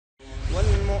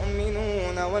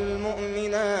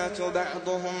والمؤمنات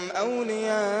بعضهم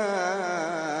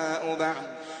أولياء بعض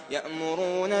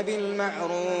يأمرون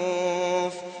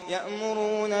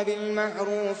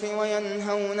بالمعروف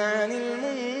وينهون عن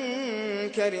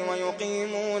المنكر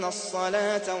ويقيمون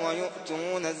الصلاة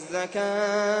ويؤتون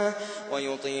الزكاة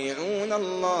ويطيعون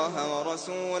الله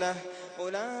ورسوله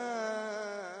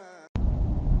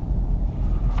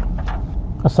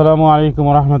আসসালামু আলাইকুম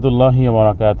ওয়া রাহমাতুল্লাহি ওয়া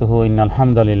বারাকাতুহু ইন্নাল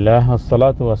হামদুলিল্লাহ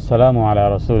ওয়াসসালাতু ওয়াসসালামু আলা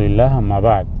রাসূলিল্লাহ আম্মা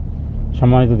বা'দ।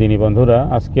 সম্মানিত দিনী বন্ধুরা,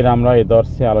 আজকের আমরা এই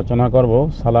দর্শে আলোচনা করব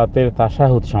সালাতের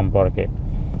তাশাহুদ সম্পর্কে।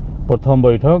 প্রথম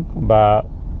বৈঠক বা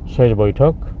শেষ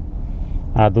বৈঠক,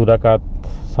 দুই রাকাত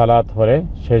সালাত হলে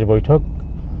শেষ বৈঠক,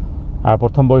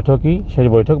 প্রথম বৈঠকই শেষ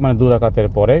বৈঠক মানে দুই রাকাতের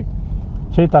পরে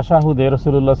সেই তাশাহুদে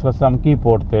রাসূলুল্লাহ সাল্লাল্লাহু আলাইহি ওয়াসাল্লাম কি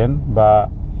পড়তেন বা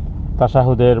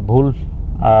তাশাহুদের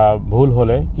ভুল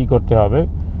হলে কি করতে হবে,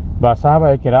 বা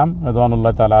সাহাবায়ে কেরাম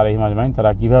রাদিয়াল্লাহু তাআলা আলাইহিম আজমাইন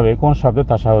তারা কিভাবে কোন শব্দে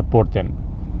তাশাহুদ পড়তেন।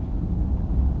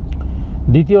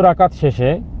 দ্বিতীয় রাকাত শেষে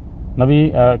নবী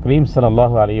করিম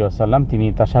সাল্লাল্লাহু আলাইহি ওয়াসাল্লাম তিনি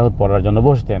তাশাহুদ পড়ার জন্য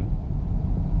বসতেন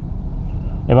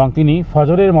এবং তিনি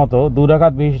ফজরের মতো দুই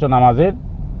রাকাত বিশিষ্ট নামাজের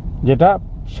যেটা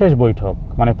শেষ বৈঠক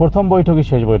মানে প্রথম বৈঠকই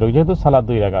শেষ বৈঠক, যেহেতু সালাত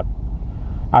দুই রাকাত,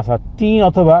 আচ্ছা 3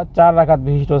 অথবা 4 রাকাত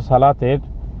বিশিষ্ট সালাতের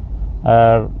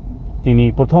তিনি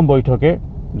প্রথম বৈঠকে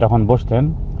যখন বসতেন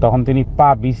তখন তিনি পা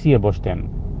বিছিয়ে বসতেন।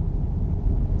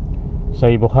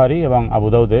 সহিহ বুখারী এবং আবু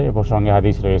দাউদে এ প্রসঙ্গে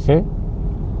হাদিস রয়েছে।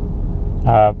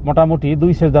 মোটামুটি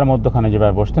 2 সেজদার মধ্যখানে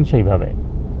যেভাবে বসতেন সেইভাবে,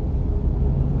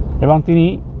 এবং তিনি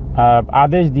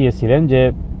আদেশ দিয়েছিলেন যে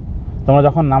তোমরা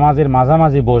যখন নামাজের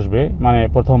মাঝামাঝি বসবে মানে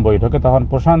প্রথম বৈঠকে তখন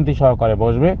প্রশান্তি সহকারে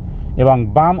বসবে এবং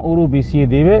বাম উরু বিছিয়ে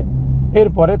দিবে,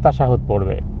 এরপরে তাশাহুদ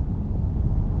পড়বে।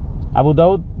 আবু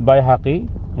দাউদ, বাইহাকি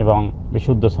এবং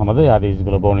বিশুদ্ধ সনদে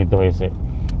হাদিসগুলো বর্ণিত হয়েছে।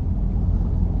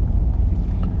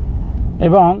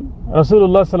 এবং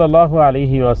রাসূলুল্লাহ সাল্লাল্লাহু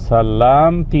আলাইহি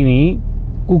ওয়াসাল্লাম তিনি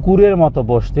কুকুরের মতো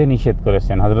বসতে নিষেধ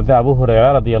করেছেন। হযরত আবু হুরায়রা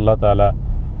রাদিয়াল্লাহু তাআলা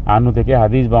আনহু থেকে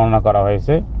হাদিস বর্ণনা করা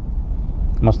হয়েছে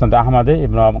মুসনাদ আহমদে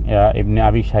ইবনে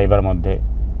আবি শাইবার মধ্যে।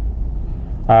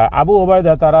 আবু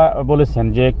ওবায়দা তারা বলেছেন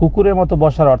যে কুকুরের মতো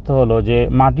বসার অর্থ হলো যে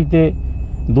মাটিতে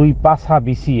 2 পাছা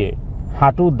বিছিয়ে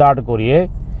হাঁটু দাঁড় করিয়ে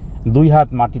 2 হাত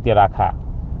মাটিতে রাখা,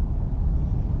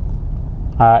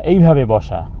 এইভাবে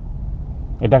বসা,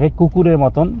 এটাকে কুকুরের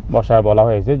মতন বসা বলা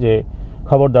হয়েছে। যে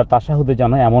খবরদার তাশাহুদে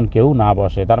যেন এমন কেউ না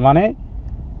বসে, তার মানে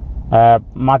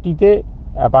মাটিতে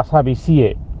পাছা বিছিয়ে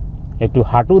একটু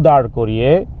হাঁটু দাঁড় করিয়ে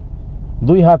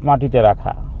 2 হাত মাটিতে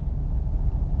রাখা।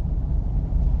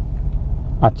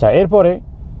 আচ্ছা, এরপরে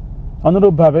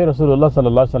অনুরূপভাবে রাসূলুল্লাহ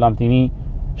সাল্লাল্লাহু আলাইহি ওয়াসাল্লাম তিনি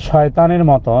শয়তানের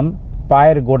মতন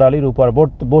পায়ের গোড়ালির উপর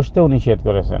বসতেও নিষেধ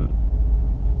করেছেন।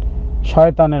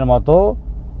 শয়তানের মতো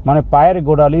মানে পায়ের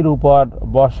গোড়ালির উপর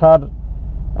বসার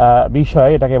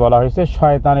বিষয়, এটাকে বলা হয়েছে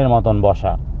শয়তানের মতন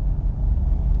বসা।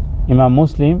 ইমাম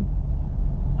মুসলিম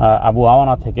আবু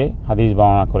আওয়ানা থেকে হাদিস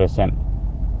বর্ণনা করেছেন।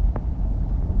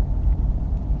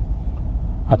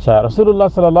 আচ্ছা, রাসূলুল্লাহ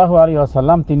সাল্লাল্লাহু আলাইহি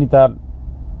ওয়াসাল্লাম তিনি তার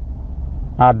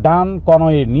ডান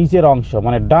কনুইয়ের নিচের অংশ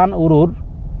মানে ডান উরুর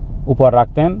উপর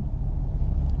রাখতেন।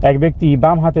 এক ব্যক্তি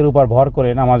বাম হাতের উপর ভর করে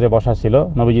নামাজে বসা ছিল,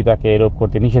 নবীজি তাকে এরূপ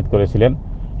করতে নিষেধ করেছিলেন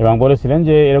এবং বলেছিলেন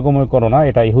যে এরকমই করো না,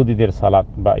 এটা ইহুদিদের সালাত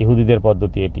বা ইহুদিদের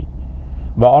পদ্ধতি এটি।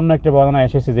 বা অন্য একটা বর্ণনা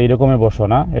এসেছে যে এইরকমই বসো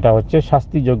না, এটা হচ্ছে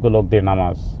শাস্তিযোগ্য লোকদের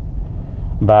নামাজ।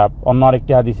 বা অন্য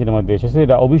আরেকটি হাদিসের মধ্যে এসেছে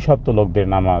এটা অভিশপ্ত লোকদের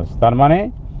নামাজ। তার মানে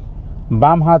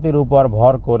বাম হাতের উপর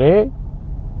ভর করে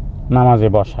নামাজে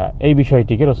বসা, এই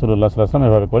বিষয়টিকে রাসূলুল্লাহ সাল্লাল্লাহু আলাইহি ওয়াসাল্লাম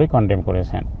এভাবে করে কন্ডেম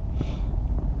করেছেন।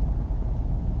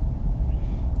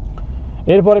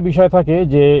 এরপরে বিষয় থাকে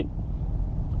যে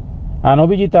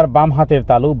নবীজি তার বাম হাতের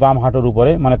তালু বাম হাঁটুর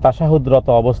উপরে মানে তাশাহুদরত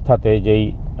অবস্থাতে যেই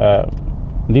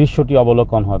দৃশ্যটি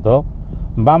অবলোকন হতো,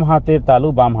 বাম হাতের তালু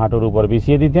বাম হাঁটুর উপর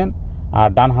বিছিয়ে দিতেন আর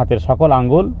ডান হাতের সকল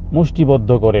আঙ্গুল মুষ্টিবদ্ধ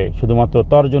করে শুধুমাত্র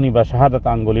তর্জনী বা শাহাদাত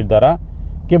আঙ্গুলির দ্বারা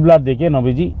কিবলার দিকে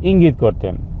নবীজি ইঙ্গিত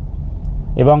করতেন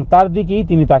এবং তার দিকেই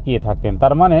তিনি তাকিয়ে থাকতেন।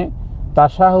 তার মানে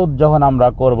তাশাহুদ যখন আমরা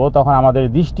করব তখন আমাদের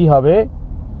দৃষ্টি হবে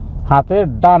হাতের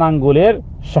ডান আঙ্গুলের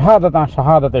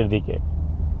শাহাদাতের দিকে,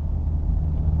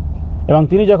 এবং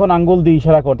তিনি যখন আঙ্গুল দিয়ে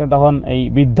ইশারা করতেন তখন এই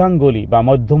বৃদ্ধাঙ্গুলি বা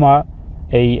মধ্যমা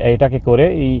এইটাকে করে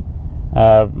এই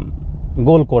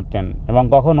গোল করতেন এবং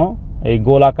কখনো এই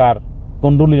গোলাকার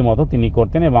কুণ্ডুলির মতো তিনি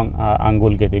করতেন এবং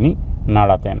আঙ্গুলকে তিনি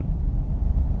নাড়াতেন।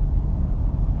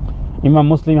 ইমাম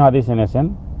মুসলিম হাদিস এনেছেন,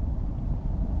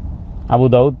 আবু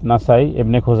দাউদ, নাসাই,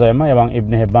 ইবনে খুজাইমা এবং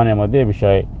ইবনে হিব্বানের মধ্যে এ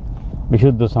বিষয়ে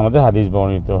বিশুদ্ধ সনদে হাদিস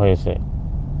বর্ণিত হয়েছে।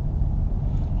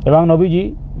 এবং নবীজি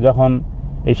যখন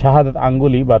এই শাহাদাত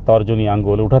আঙ্গুলি বা তর্জনী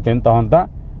আঙ্গুল উঠাতেন তখন তা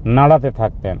নাড়াতে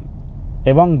থাকতেন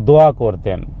এবং দোয়া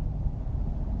করতেন।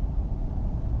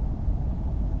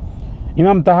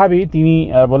 ইমাম তাহাবি তিনি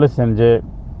বলেছেন যে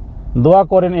দোয়া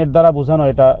করেন এর দ্বারা বোঝানো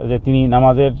এটা যে তিনি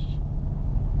নামাজের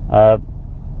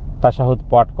তাশাহুদ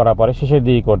পাঠ করার পরে শেষের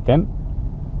দিকে করতেন।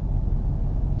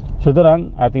 সুতরাং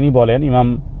তিনি বলেন, ইমাম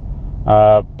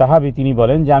তাহাবি তিনি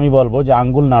বলেন যে আমি বলবো যে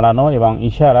আঙ্গুল নাড়ানো এবং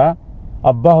ইশারা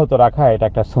অব্যাহত রাখা এটা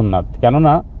একটা সুন্নাত,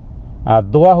 কেননা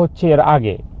দোয়া হচ্ছে এর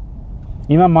আগে।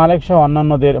 ইমাম মালিক সহ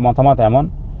অন্যান্যদের মতামত এমন।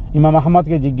 ইমাম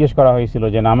আহমদকে জিজ্ঞেস করা হয়েছিল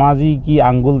যে নামাজি কি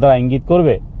আঙ্গুল দ্বারা ইঙ্গিত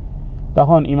করবে?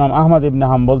 তখন ইমাম আহমদ ইবনে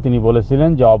হাম্বল তিনি বলেছিলেন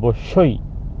যে অবশ্যই।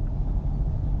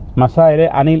 মাসাইলে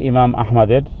আনিল ইমাম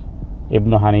আহমদের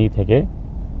ইবনু হানি থেকে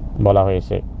বলা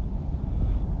হয়েছে।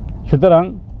 সুতরাং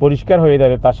পরিষ্কার হয়ে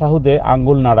যাবে তাশাহুদে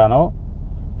আঙ্গুল নাড়ানো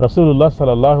রাসূলুল্লাহ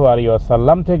সাল্লাল্লাহু আলাইহি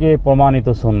ওয়াসাল্লাম থেকে প্রমাণিত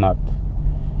সুন্নাত।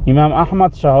 ইমাম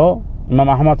আহমদ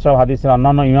সহ হাদিসের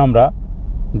অন্যান্য ইমামরা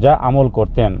যা আমল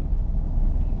করতেন,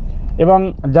 এবং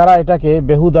যারা এটাকে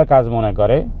বেহুদা কাজ মনে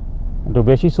করে, একটু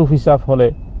বেশি সুফিসাফ হলে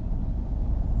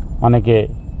অনেকে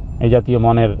এই জাতীয়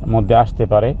মনের মধ্যে আসতে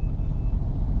পারে,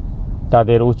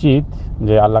 তাদের উচিত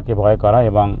যে আল্লাহকে ভয় করা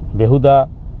এবং বেহুদা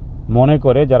মনে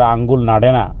করে যারা আঙ্গুল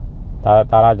নাড়ে না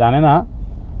তারা জানে না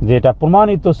যে এটা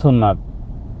প্রমাণিত সুন্নাত।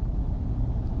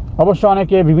 অবশ্য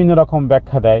অনেকে বিভিন্ন রকম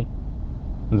ব্যাখ্যা দেয়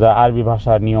যা আরবি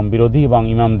ভাষার নিয়ম বিরোধী এবং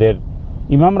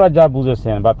ইমামরা যা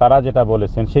বুঝেছেন বা তারা যেটা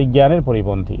বলেছেন সেই জ্ঞানের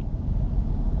পরিপন্থী।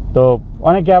 তো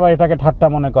অনেকে আবার এটাকে ঠাট্টা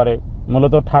মনে করে।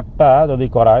 মূলত ঠাট্টা যদি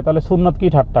করা হয় তাহলে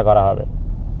সুন্নতকেই ঠাট্টা করা হবে,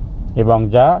 এবং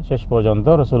যা শেষ পর্যন্ত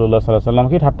রাসূলুল্লাহ সাল্লাল্লাহু আলাইহি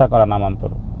ওয়াসাল্লামকে ঠাট্টা করা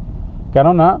নামান্তর।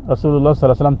 কেননা রাসূলুল্লাহ সাল্লাল্লাহু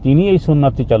আলাইহি ওয়াসাল্লাম তিনি এই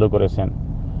সুন্নতটি চালু করেছেন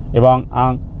এবং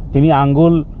তিনি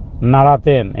আঙ্গুল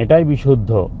নাড়াতেন, এটাই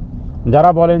বিশুদ্ধ। যারা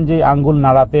বলেন যে আঙ্গুল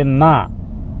নাড়াতেন না,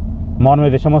 মর্মে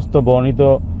যে সমস্ত বর্ণিত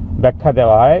ব্যাখ্যা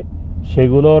দেওয়া হয়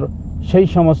সেগুলোর সেই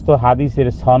সমস্ত হাদিসের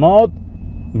সনদ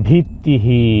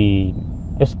ভিত্তিহীন,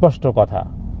 স্পষ্ট কথা।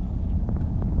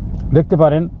 দেখতে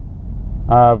পারেন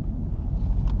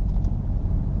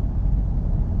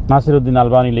নাসিরউদ্দিন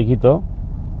আলবানী লিখিত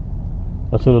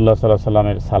রাসূলুল্লাহ সাল্লাল্লাহু আলাইহি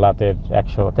ওয়াসাল্লামের সালাতের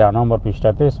 113 নম্বর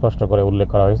পৃষ্ঠাতে স্পষ্ট করে উল্লেখ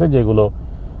করা হয়েছে যেগুলো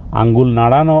আঙ্গুল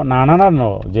নাড়ানো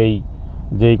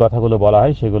যেই কথাগুলো বলা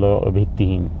হয় সেগুলো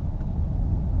ভিত্তিহীন।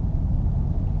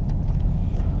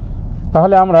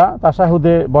 তাহলে আমরা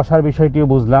তাশাহুদে বসার বিষয়টিও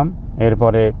বুঝলাম,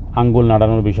 এরপরে আঙ্গুল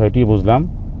নাড়ানোর বিষয়টিও বুঝলাম।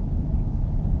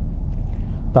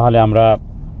 তাহলে আমরা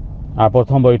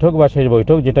প্রথম বৈঠক বা শেষ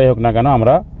বৈঠক যেটাই হোক না কেন,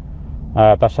 আমরা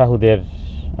তাশাহুদের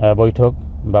বৈঠক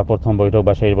বা প্রথম বৈঠক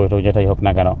বা শেষ বৈঠক যেটাই হোক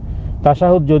না কেন,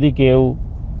 তাশাহুদ যদি কেউ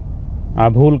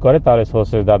ভুল করে তাহলে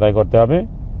সুজদা আদায় করতে হবে।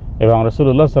 এবং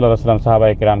রাসূলুল্লাহ সাল্লাল্লাহু আলাইহি ওয়াসাল্লাম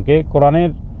সাহাবায়ে কেরামকে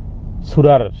কোরআনের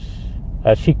সূরার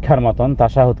শিক্ষার মতন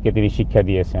তাশাহুদকে তিনি শিক্ষা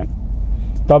দিয়েছেন।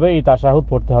 তবে এই তাশাহুদ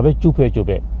পড়তে হবে চুপে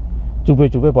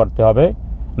চুপে পড়তে হবে।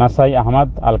 নাসাই আহমদ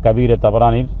আল কাবির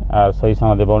তাবরানির সহিহ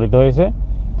সনদে বর্ণিত হয়েছে।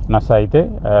 নাসাইতে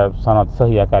সনদ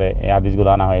সহিহ আকারে এই হাদিসগুলো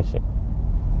আনা হয়েছে।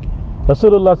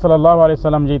 রাসূলুল্লাহ সাল্লাল্লাহু আলাইহি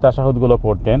ওয়াসাল্লাম যেই তাশাহুদগুলো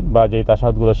পড়তেন বা যেই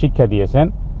তাশাহুদগুলো শিক্ষা দিয়েছেন,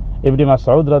 ইবনে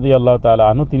মাসউদ রাদিয়াল্লাহু তাআলা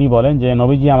আনহু তিনি বলেন যে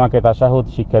নবীজি আমাকে তাশাহুদ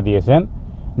শিক্ষা দিয়েছেন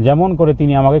যেমন করে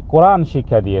তিনি আমাকে কোরআন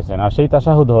শিক্ষা দিয়েছেন। আর সেই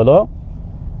তাশাহুদ হলো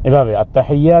এভাবে: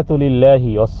 আত-তাহিয়াতু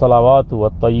লিল্লাহি ওয়াস-সালাওয়াতু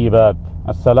ওয়াত-তাইয়্যিবাত,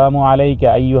 আসসালামু আলাইকা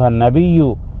আইয়ুহান নাবিয়্যু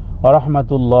ওয়া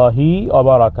রাহমাতুল্লাহি ওয়া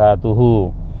বারাকাতুহু,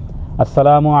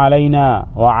 আসসালামু আলাইনা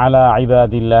ওয়া আলা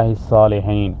ইবাদিল্লাহিস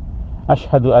সালিহিন,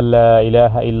 আশহাদু আল্লা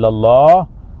ইলাহা ইল্লাল্লাহ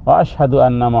ওয়া আশহাদু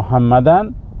আন্না মুহাম্মাদান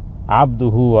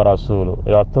আবদুহু ওয়া রাসূলুহু।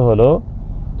 এর অর্থ হলো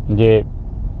যে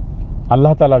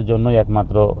আল্লাহ তাআলার জন্যই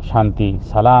একমাত্র শান্তি,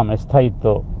 সালাম, স্থায়িত্ব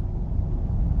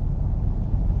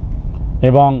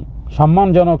এবং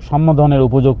সম্মানজনক সম্বোধনের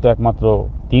উপযুক্ত একমাত্র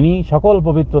তিনি, সকল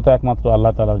পবিত্রতা একমাত্র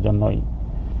আল্লাহ তাআলার জন্যই।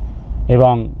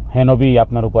 এবং হে নবী,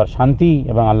 আপনার উপর শান্তি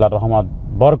এবং আল্লাহর রহমত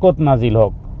বরকত নাজিল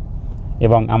হোক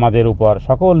এবং আমাদের উপর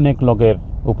সকল নেক লোকের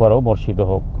উপরও বর্ষিত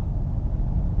হোক।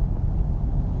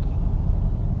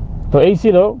 তো এই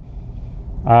ছিল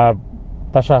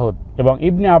তাশাহুদ। এবং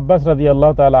ইবনে আব্বাস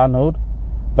রাদিয়াল্লাহু তাআলা আনহুর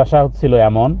তাশাহুদ ছিল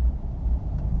এমন: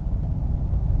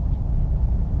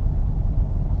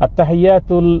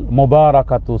 আত-তাহিয়াতুল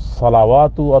মুবারাকাতুস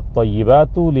সালাওয়াতু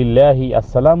ওয়াত-তাইয়্যিবাতু লিল্লাহি,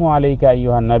 আসসালামু আলাইকা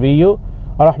আইয়ুহান নাবিয়্যু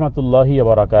ওয়া রাহমাতুল্লাহি ওয়া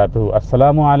বারাকাতুহু,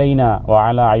 আসসালামু আলাইনা ওয়া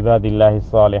আলা ইবাদিল্লাহিস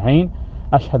সালিহিন,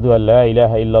 আশহাদু আল্লা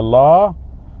ইলাহা ইল্লাল্লাহ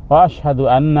ওয়া আশহাদু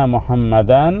আন্না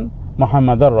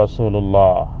মুহাম্মাদার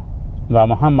রাসূলুল্লাহ বা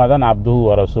মুহাম্মাদান আবদুহু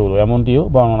ওয়া রাসূলুহু, এমনটিও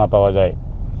বর্ণনা পাওয়া যায়।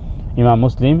 ইমাম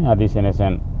মুসলিম হাদিস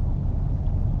এনেছেন।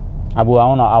 আবু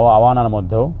আওয়ানার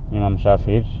মধ্যেও, ইমাম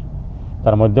শাফির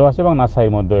তার মধ্যেও আছে এবং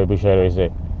নাসাইর মধ্যেও এই বিষয় রয়েছে।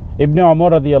 ইবনে ওমর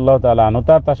রাদিয়াল্লাহু তাআলা আনহু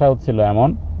তার তাশাহুদ ছিল এমন: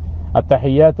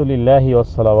 আত-তাহিয়াতু লিল্লাহি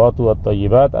ওয়াস-সালাওয়াতু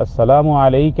ওয়াত-তাইয়্যিবাত, আসসালামু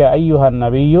আলাইকা আইয়ুহান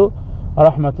নাবিয়্যু ওয়া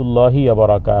রাহমাতুল্লাহি ওয়া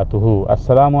বারাকাতুহু,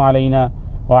 আসসালামু আলাইনা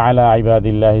ওয়া আলা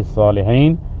ইবাদিল্লাহিস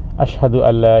সালিহিন, আশহাদু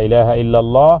আল্লা ইলাহা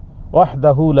ইল্লাল্লাহ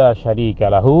ওয়াহদাহু লা শারীকা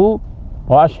লাহু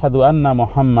ওয়া আশহাদু আন্না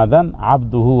মুহাম্মাদান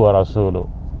আবদুহু ওয়া রাসূলুহু।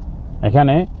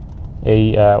 এখানে এই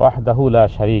ওয়াহদাহু লা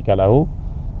শারীকা লাহু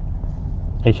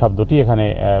এই শব্দটি এখানে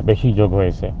বেশি যোগ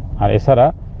হয়েছে। আর এছাড়া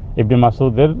ইবনে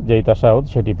মাসউদের যেই তাশাহুদ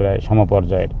সেটি প্রায়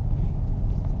সমপর্যায়ের।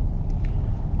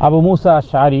 আবু মুসা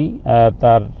আশআরী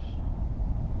তার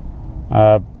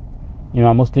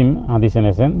ইমাম মুসলিম হাদিস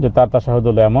এনেছেন যে তার তাশাহুদ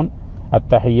হলো এমন: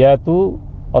 আত-তাহিয়াতু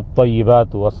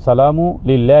আত-তাইয়্যিবাতু আসসালামু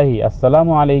লিল্লাহি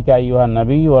আসসালামু আলাইকা আইয়ুহান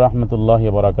নাবিয়্যু ওয়া রাহমাতুল্লাহি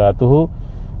ওয়া বারাকাতুহু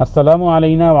আসসালামু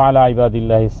আলাইনা ওয়া আলা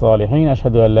ইবাদিল্লাহিস সালিহিন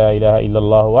আশহাদু আল্লা ইলাহা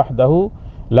ইল্লাল্লাহু ওয়াহদাহু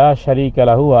লা শারীকা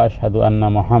লাহু ওয়া আশহাদু আন্না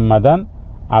মুহাম্মাদান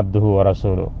আবদুহু ওয়া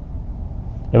রাসূলুহু।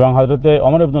 এবং হযরতে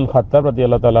ওমর ইবনুল খাত্তাব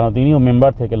রাদিয়াল্লাহু তাআলা আনহু তিনিও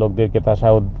মেম্বার থেকে লোকদেরকে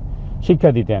তাশাহুদ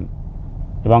শিক্ষা দিতেন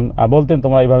এবং বলতেন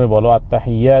তোমরা এইভাবে বলো: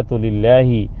 আত-তাহিয়াতু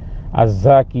লিল্লাহি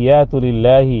আয-যাকিয়াতু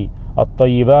লিল্লাহি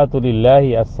আত-তাইয়্যিবাতু লিল্লাহি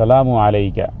আসসালামু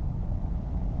আলাইকা।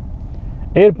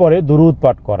 এরপরে দুরূদ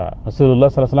পাঠ করা। রাসূলুল্লাহ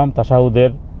সাল্লাল্লাহু আলাইহি ওয়াসাল্লাম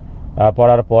তাশাহুদের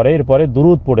পড়ার পরে এরপরে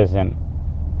দুরূদ পড়েছেন।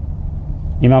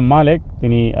 ইমাম মালিক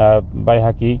তিনি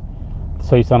বাইহাকি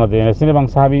সহিহ সনদে এনেছেন এবং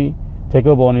সাহাবী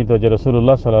থেকেও বর্ণিত যে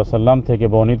রাসূলুল্লাহ সাল্লাল্লাহু আলাইহি ওয়াসাল্লাম থেকে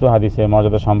বর্ণিত হাদিসে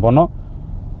মর্যাদা সম্পন্ন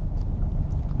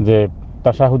যে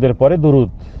তাশাহুদের পরে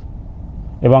দুরূদ,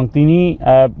 এবং তিনি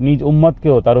নিজ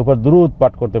উম্মতকেও তার উপর দুরূদ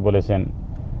পাঠ করতে বলেছেন,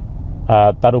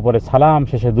 তার উপরে সালাম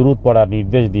শেষে দুরূদ পড়ার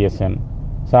নির্দেশ দিয়েছেন।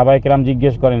 সাহাবায়ে কেরাম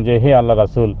জিজ্ঞেস করেন যে হে আল্লাহ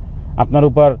রাসূল, আপনার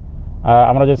উপর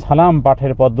আমরা যে সালাম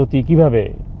পাঠের পদ্ধতি কিভাবে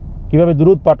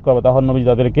দুরূদ পাঠ করব, তখন নবী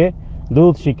তাদেরকে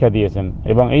দুরূদ শিক্ষা দিয়েছেন।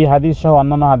 এবং এই হাদিস সহ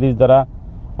অন্যান্য হাদিস দ্বারা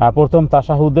প্রথম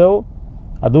তাশাহুদেও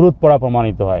দুরূদ পড়া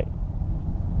প্রমাণিত হয়।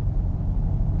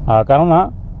 কেননা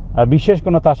বিশেষ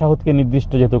কোনো তাশাহুদকে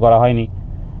নির্দিষ্ট যেহেতু করা হয়নি।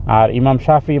 আর ইমাম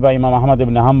শাফি বা ইমাম আহমদ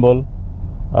ইবনে হাম্বল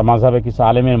মাযহাবে কিছু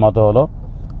আলেমের মতো হলো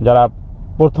যারা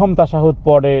প্রথম তাশাহুদ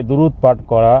পড়ে দুরূদ পাঠ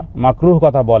করা মাকরুহ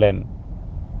কথা বলেন।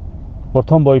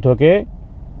 প্রথম বৈঠকে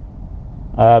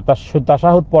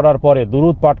তাশাহুদ পড়ার পরে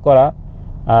দুরূদ পাঠ করা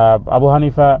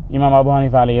ইমাম আবু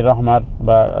হানিফা আলাইহির রহমার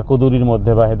বা কুদুরির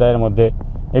মধ্যে বা হেদায়ের মধ্যে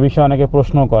এ বিষয়ে অনেকে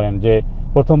প্রশ্ন করেন যে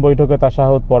প্রথম বৈঠকে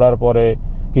তাশাহুদ পড়ার পরে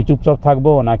কি চুপচাপ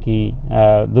থাকবো নাকি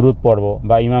দুরূদ পড়বো,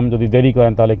 বা ইমাম যদি দেরি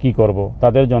করেন তাহলে কি করব।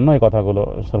 তাদের জন্য এই কথাগুলো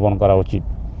শ্রবণ করা উচিত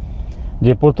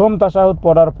যে প্রথম তাশাহুদ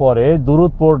পড়ার পরে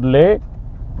দুরূদ পড়লে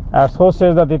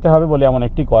সেজদা দিতে হবে বলে এমন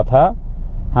একটি কথা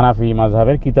হানাফি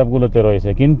মাযহাবের কিতাবগুলোতে রয়েছে,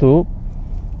 কিন্তু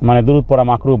মানে দুরূদ পড়া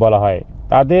মাকরুহ বলা হয়।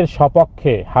 তাদের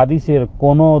সপক্ষে হাদিসের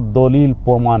কোনো দলিল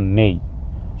প্রমাণ নেই,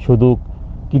 শুধু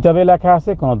কিতাবে লেখা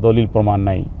আছে, কোনো দলিল প্রমাণ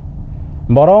নাই।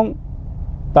 বরং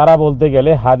তারা বলতে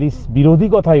গেলে হাদিস বিরোধী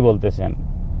কথাই বলতেছেন।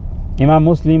 ইমাম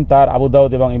মুসলিম তার আবু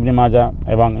দাউদ এবং ইবনে মাজাহ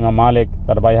এবং ইমাম মালিক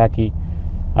তার বাইহাকি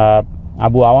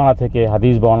আবু আওয়ানা থেকে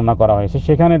হাদিস বর্ণনা করা হয়েছে।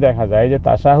 সেখানে দেখা যায় যে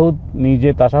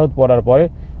তাশাহুদ পড়ার পরে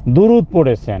দুরূদ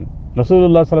পড়েছেন।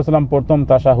 রাসূলুল্লাহ সাল্লাল্লাহু আলাইহি ওয়াসাল্লাম প্রথম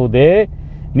তাশাহুদে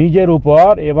নিজের উপর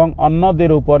এবং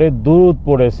অন্যদের উপরে দুরূদ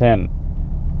পড়েছেন।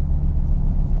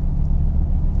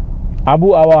 আবু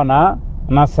আওয়ানা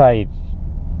নাসাঈর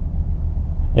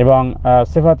এবং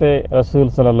সিফাতে রাসূল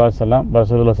সাল্লাল্লাহু আলাইহি ওয়াসাল্লাম বা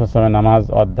রাসূলুল্লাহ সাল্লাল্লাহু আলাইহি ওয়াসাল্লামের নামাজ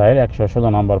অধ্যায়ের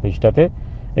 116 নম্বর পৃষ্ঠাতে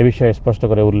এ বিষয়ে স্পষ্ট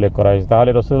করে উল্লেখ করা হয়েছে।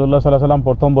 তাহলে রাসূলুল্লাহ সাল্লাল্লাহু আলাইহি ওয়াসাল্লাম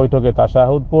প্রথম বৈঠকে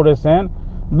তাশাহুদ পড়েছেন,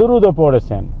 দুরূদও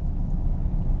পড়েছেন।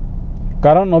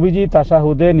 কারণ নবীজি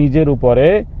তাশাহুদে নিজের উপরে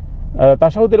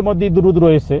তাশাহুদের মধ্যেই দুরূদ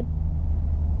রয়েছে,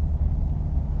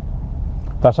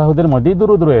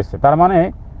 তার মানে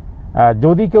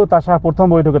যদি কেউ প্রথম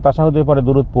বৈঠকে তাশাহুদের পরে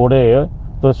দুরূদ পড়ে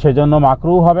তো সেজন্য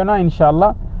মাকরুহ হবে না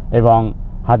ইনশাআল্লাহ, এবং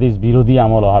হাদিস বিরোধী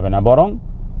আমলও হবে না। বরং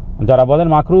যারা বলেন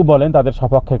মাকরুহ বলেন তাদের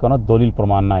সপক্ষে কোনো দলিল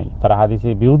প্রমাণ নাই, তারা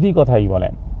হাদিসের বিরোধী কথাই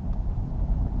বলেন।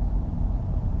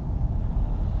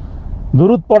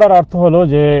 দুরূদ পড়ার অর্থ হলো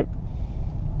যে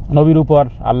নবীর উপর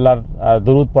আল্লাহর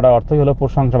দুরূদ পড়ার অর্থই হলো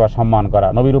প্রশংসা বা সম্মান করা।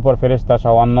 নবীর উপর ফেরেশতা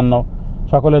সহ অন্যান্য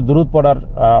সকলের দুরূদ পড়ার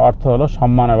অর্থ হলো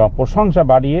সম্মান এবং প্রশংসা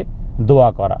বাড়িয়ে দোয়া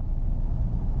করা।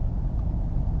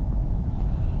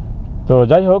 তো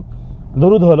যাই হোক,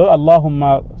 দুরূদ হলো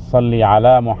আল্লাহুম্মা সাল্লি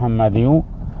আলা মুহাম্মাদিন,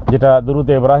 যেটা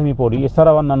দুরূদে ইব্রাহিমী পড়ি।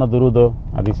 এছাড়াও অন্যান্য দুরূদও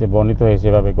হাদিসে বর্ণিত হয়েছে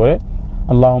এভাবে করে: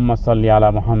 আল্লাহুম্মা সাল্লি আলা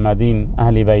মুহাম্মাদিন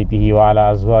আহলি বাইতিহি ওয়া আলা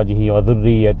আজওয়াজিহি ওয়া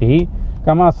যুররিয়্যাতিহি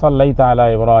কামা সাল্লাইতা আলা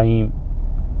ইব্রাহিম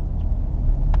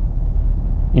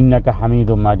ইন্নাকা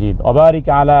হামিদুম মাজিদ ওয়া বারিক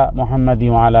আলা মুহাম্মাদিন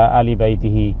ওয়া আলা আলি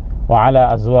বাইতিহি ওয়া আলা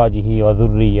আজওয়াজিহি ওয়া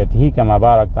যুররিয়্যাতিহি কামা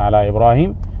বারাকতা আলা ইব্রাহিম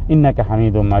ইন্নাকা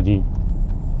হামিদুম মাজিদ।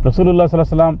 রাসূলুল্লাহ সাল্লাল্লাহু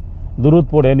আলাইহি ওয়াসাল্লাম দুরূদ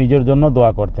পড়ে নিজের জন্য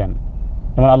দোয়া করতেন,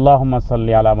 যেমন আল্লাহুম্মা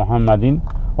সাল্লি আলা মুহাম্মাদিন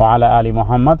ওয়া আলা আলি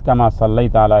মুহাম্মাদ কামা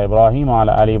সাল্লাইতা আলা ইব্রাহিম ওয়া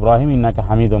আলা আলি ইব্রাহিম ইন্নাকা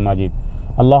হামিদুম মাজিদ।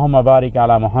 আল্লাহুম্মা বারিক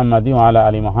আলা মুহাম্মাদিন ওয়া আলা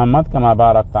আলি মুহাম্মাদ কামা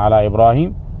বারাকতা আলা ইব্রাহিম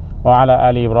ওয়া আলা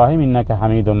আলি ইব্রাহিম ইন্নাকা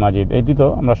হামিদুম মাজিদ। এটি তো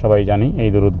আমরা সবাই জানি এই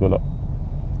দুরূদগুলো।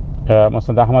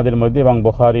 মুসনাদ আহমদের মধ্যে এবং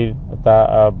বুখারীর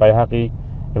বাইহাকি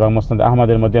এবং মুসনাদ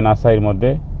আহমদের মধ্যে, নাসাইর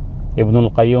মধ্যে, ইবনুল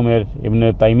কাইয়ুমের ইবনে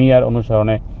তাইমিয়ার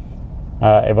অনুসরণে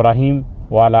ইব্রাহিম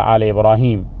ওয়ালা আলে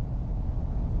ইব্রাহিম,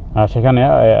 সেখানে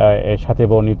এর সাথে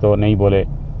বর্ণিত নেই বলে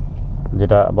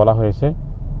যেটা বলা হয়েছে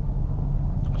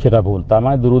সেটা ভুল। তার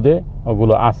মানে দুরুদে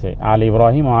ওগুলো আছে, আলী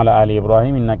ইব্রাহিম ও আলা আলী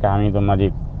ইব্রাহিম ইন্নাকা হামিদুম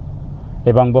মাজিদ।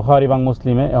 এবং বুখারী এবং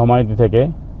মুসলিমে হুমায়দি থেকে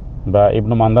বা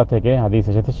ইবনু মান্দা থেকে হাদিস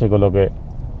এসেছে, সেগুলোকে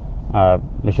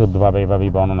বিশুদ্ধভাবে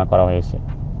এভাবেই বর্ণনা করা হয়েছে।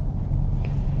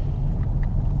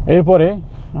 এরপরে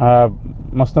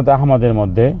মুসনাদ আহমদের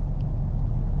মধ্যে,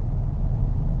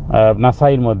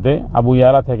 নাসাইর মধ্যে আবু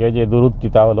ইয়ালা থেকে যে দুরূদটি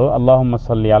তা হলো আল্লাহুম্মা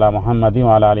সাল্লি আলা মুহাম্মাদিন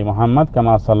ওয়া আলা আলি মুহাম্মাদ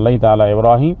কামা সাল্লাইতা আলা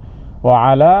ইব্রাহিম ওয়া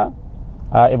আলা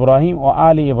ইব্রাহিম ওয়া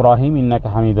আলি ইব্রাহিম ইন্নাকা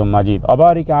হামিদুম মাজিদ ওয়া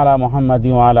বারিক আলা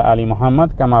মুহাম্মাদিন ওয়া আলা আলি মুহাম্মাদ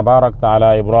কামা বারাকতা আলা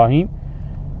ইব্রাহিম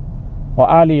ওয়া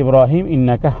আলি ইব্রাহিম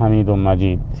ইন্নাকা হামিদুম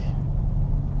মাজিদ।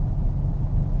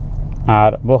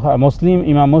 আর মুসলিম,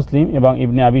 ইমাম মুসলিম এবং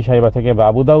ইবনে আবি শাইবা থেকে বা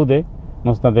আবু দাউদে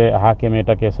মুসনাদে হাকিম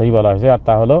এটাকে সহিহ বলা হয়েছে, আর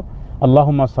তা হলো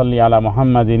আল্লাহুম্মা সাল্লি আলা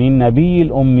মুহাম্মাদিন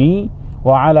নাবিয়িল উম্মি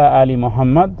ওয়া আলা আলি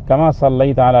মুহাম্মাদ কামা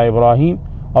সাল্লাইতা আলা ইব্রাহিম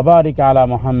ওয়া বারিক আলা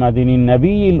মুহাম্মাদিন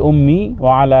নাবিয়িল উম্মি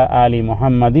ওয়া আলা আলি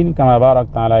মুহাম্মাদিন কামা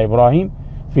বারাকতা আলা ইব্রাহিম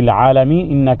ফিল আলামিন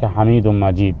ইন্নাকা হামিদুম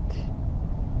মাজিদ।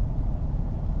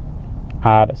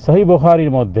 আর সহিহ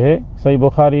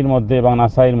বুখারীর মধ্যে এবং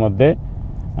নাসাইর মধ্যে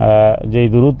যেই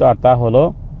দুরূদ আর তা হলো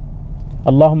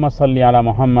আল্লাহুম্মা সাল্লি আলা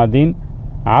মুহাম্মাদিন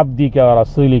আবদিকা ওয়া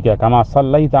রাসূলিকা কামা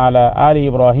সাল্লাইতা আলা আলি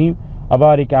ইব্রাহিম ওয়া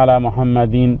বারিক আলা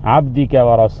মুহাম্মাদিন আবদিকা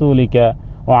ওয়া রাসূলিকা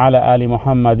ওয়া আলা আলি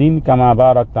মুহাম্মাদিন কামা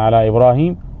বারাকতা আলা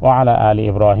ইব্রাহিম ওয়া আলা আলি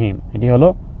ইব্রাহিম। এটি হলো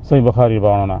সহিহ বুখারীর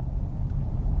বর্ণনা।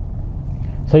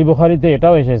 সহিহ বুখারীতে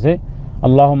এটাও এসেছে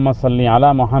আল্লাহুম্মা সাল্লি আলা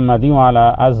মুহাম্মাদিন ওয়া আলা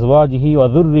আজওয়াজিহি ওয়া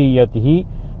যুররিয়্যাতিহি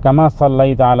কামা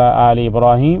সাল্লাইতা আলা আলি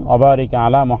ইব্রাহিম ওয়া বারিক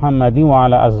আলা মুহাম্মাদিন ওয়া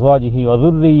আলা আজওয়াজিহি ওয়া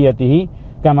যুররিয়্যাতিহি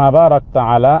কামা বারাকতা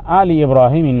আলা আলি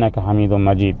ইব্রাহিম ইন্নাকা হামিদুম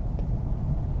মাজিদ।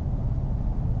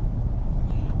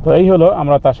 তো এই হলো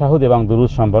আমরা তাশাহুদ এবং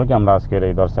দুরূদ সম্পর্কে আমরা আজকের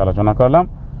এই দর্শে আলোচনা করলাম।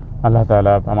 আল্লাহ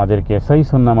তাআলা আমাদেরকে সহিহ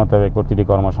সুন্নাহ মোতাবেক প্রতিটি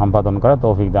কর্ম সম্পাদন করার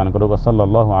তৌফিক দান করুক।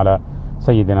 সাল্লাল্লাহু আলা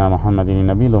সাইয়্যিদিনা মুহাম্মাদিন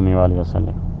নবিয়্যিল উম্মি ওয়া আলিহি ওয়া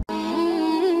সাল্লাম।